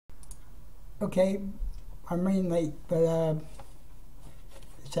Okay, I'm running late, but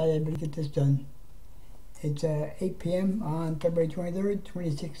decided I better get this done. It's 8 p.m. on February 23rd,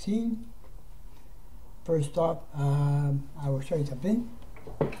 2016. First off, I will show you something.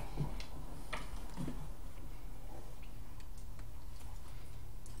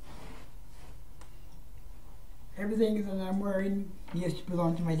 Everything that I'm wearing used to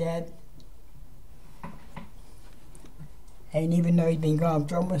belong to my dad. And even though he's been gone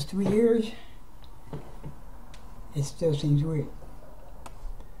for almost 3 years, it still seems weird.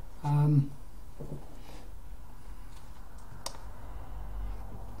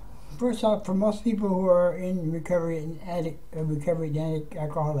 First off, for most people who are in recovery and addict,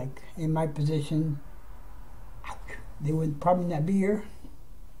 alcoholic, in my position, they would probably not be here.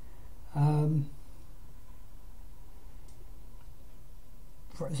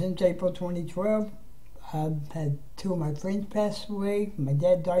 Since April 2012, I've had 2 of my friends pass away. My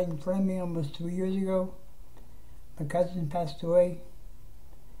dad died in front of me almost 2 years ago. My cousin passed away.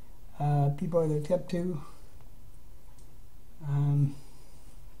 People I looked up to.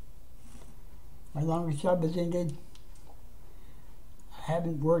 My longest job has ended. I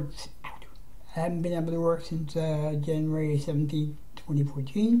haven't been able to work since January 17,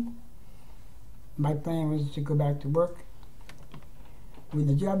 2014. My plan was to go back to work. When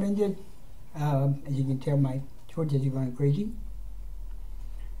the job ended, as you can tell, my shorts are going crazy.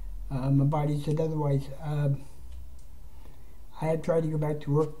 My body said otherwise. I had tried to go back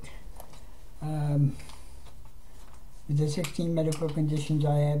to work. With the 16 medical conditions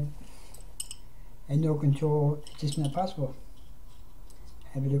I had and no control, it's just not possible.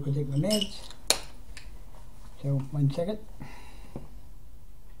 I better go take my meds. So, 1 second.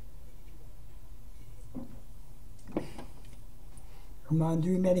 I'm on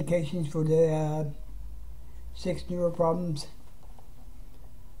 3 medications for the 6 neuro problems.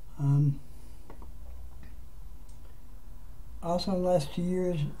 Also, in the last 2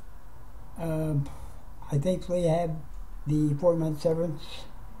 years, I thankfully had the 4-month severance,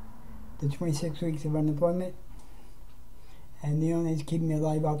 the 26 weeks of unemployment, and the only thing that's keeping me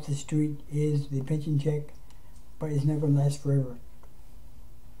alive off the street is the pension check, but it's not going to last forever.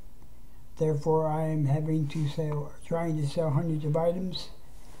 Therefore, I am trying to sell hundreds of items,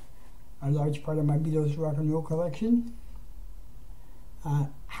 a large part of my Beatles rock and roll collection.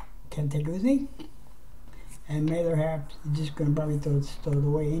 Can't take it with me, and my other half is just going to probably throw it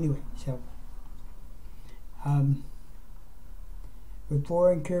away anyway. So, with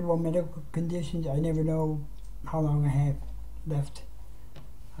 4 incurable medical conditions, I never know how long I have left.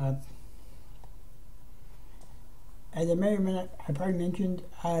 As a matter of fact, I probably mentioned,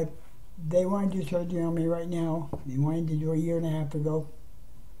 they want to do surgery on me right now. They wanted to do a 1.5 years ago.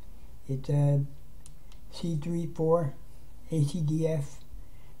 It's C3-4 ACDF.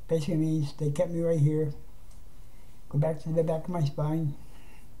 Basically means they kept me right here. Go back to the back of my spine.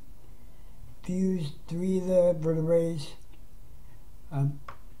 Fused 3 of the vertebrae.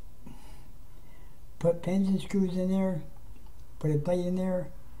 Put pins and screws in there. Put a plate in there.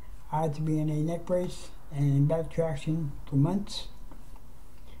 I had to be in a neck brace and back traction for months.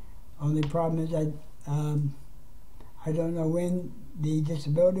 Only problem is I don't know when the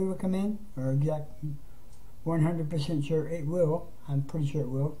disability will come in, or exact 100% sure it will. I'm pretty sure it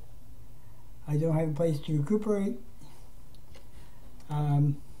will. I don't have a place to recuperate.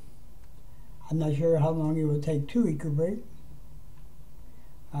 I'm not sure how long it will take to recuperate.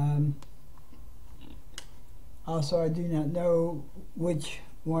 Also, I do not know which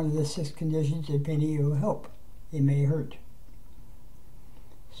one of the 6 conditions, if any, will help. It may hurt.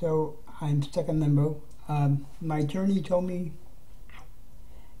 So I'm stuck in limbo. My attorney told me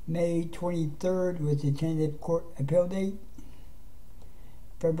May 23rd was the tentative court appeal date.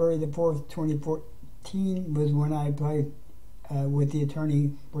 February the 4th, 2014 was when I applied with the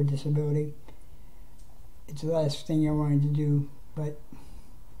attorney for disability. It's the last thing I wanted to do, but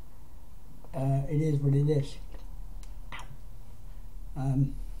it is what it is.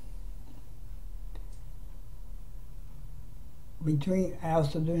 I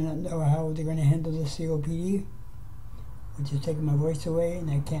also do not know how they're going to handle the COPD, which is taking my voice away, and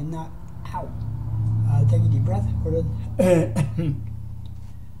I cannot. Take a deep breath.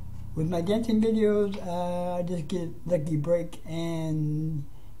 With my dancing videos, I just get a lucky break and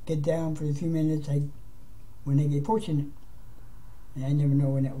get down for a few minutes when I get fortunate, and I never know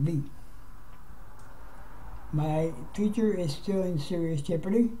when that will be. My future is still in serious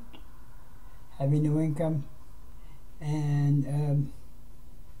jeopardy, having no income, and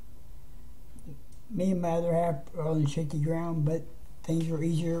me and my other half are on shaky ground, but things were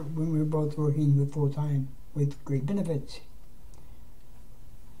easier when we were both working with full-time with great benefits.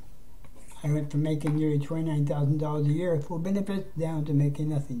 I went from making nearly $29,000 a year full benefits down to making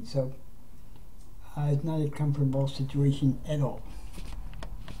nothing. So it's not a comfortable situation at all.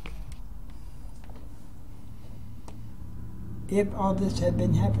 If all this had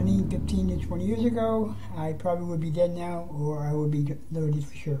been happening 15 to 20 years ago, I probably would be dead now, or I would be loaded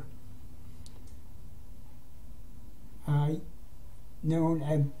for sure. I know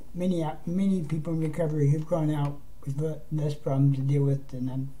many people in recovery who've gone out with less problems to deal with than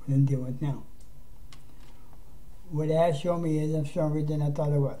I'm dealing with now. What it has shown me is I'm stronger than I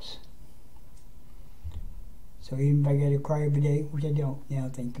thought I was. So even if I gotta cry every day, which I don't now,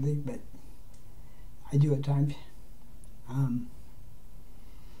 thankfully, but I do at times.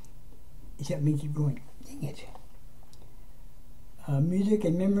 It's helped me keep going. Dang it. Music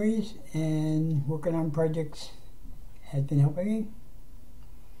and memories and working on projects has been helping me.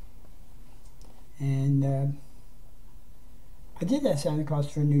 And I did ask Santa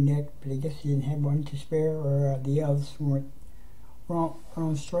Claus for a new neck, but I guess he didn't have one to spare, or the elves were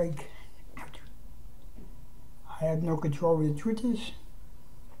on strike. I have no control over the twitches.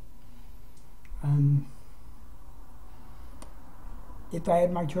 If I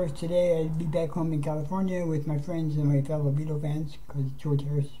had my choice today, I'd be back home in California with my friends and my fellow Beatle fans because it's George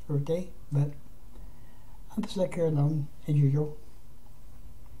Harris's birthday, but I'm stuck here alone, as usual.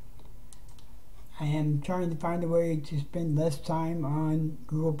 I am trying to find a way to spend less time on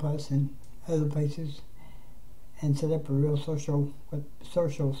Google Plus and other places and set up a real social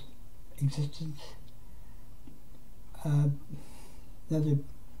existence. Another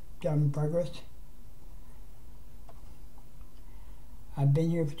job in progress. I've been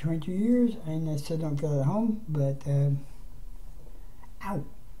here for 22 years and I still don't feel at home, but ow,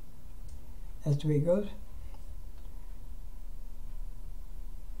 that's the way it goes.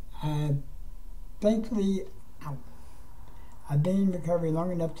 Thankfully, I've been in recovery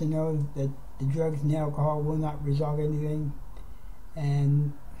long enough to know that the drugs and the alcohol will not resolve anything,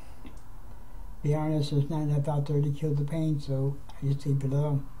 and to be honest, there's not enough out there to kill the pain, so I just leave it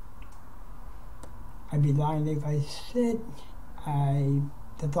alone. I'd be lying if I said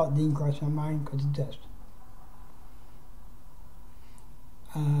the thought didn't cross my mind, because it does.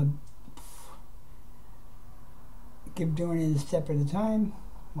 Keep doing it a step at a time,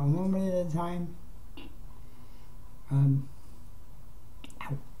 one moment at a time.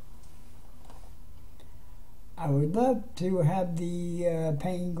 I would love to have the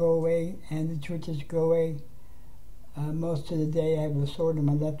pain go away and the twitches go away. Most of the day I have a sword on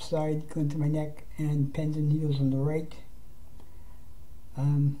my left side going to my neck and pins and needles on the right.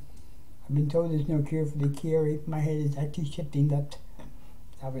 I've been told there's no cure for the Chiari. My head is actually shifting left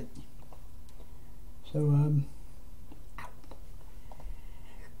of it. So,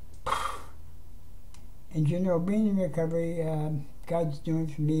 in general, being in recovery, God's doing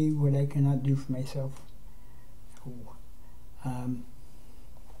for me what I cannot do for myself.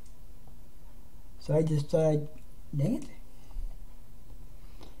 So I just thought, dang it.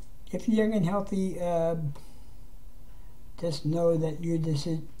 If you're young and healthy, just know that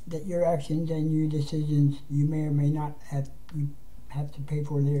your actions and your decisions, you may or may not have to pay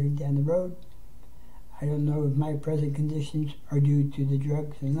for later down the road. I don't know if my present conditions are due to the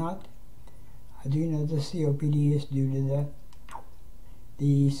drugs or not. I do know the COPD is due to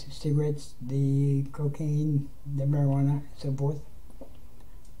the cigarettes, the cocaine, the marijuana, and so forth.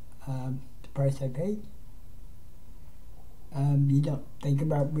 The price I paid. You don't think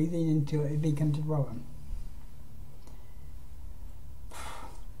about breathing until it becomes a problem.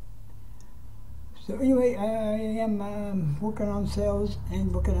 So anyway, I am working on sales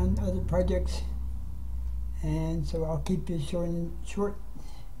and working on other projects, and so I'll keep this short.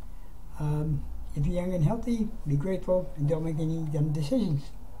 If you're young and healthy, be grateful and don't make any dumb decisions.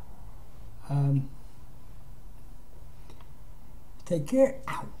 Take care.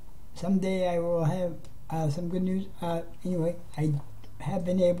 Ow. Someday I will have some good news. Anyway, I have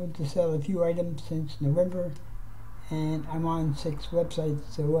been able to sell a few items since November, and I'm on 6 websites,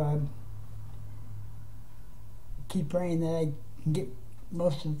 so keep praying that I can get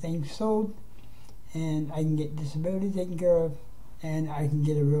most of the things sold, and I can get disability taken care of, and I can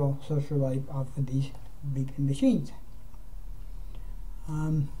get a real social life off of these beeping machines.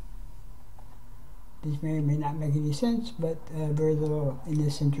 This may or may not make any sense, but very little in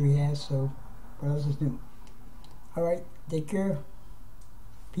this century has, so what else is new? Alright, take care.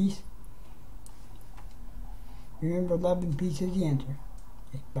 Peace. Remember, love and peace is the answer.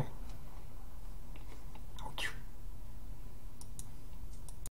 Okay, bye.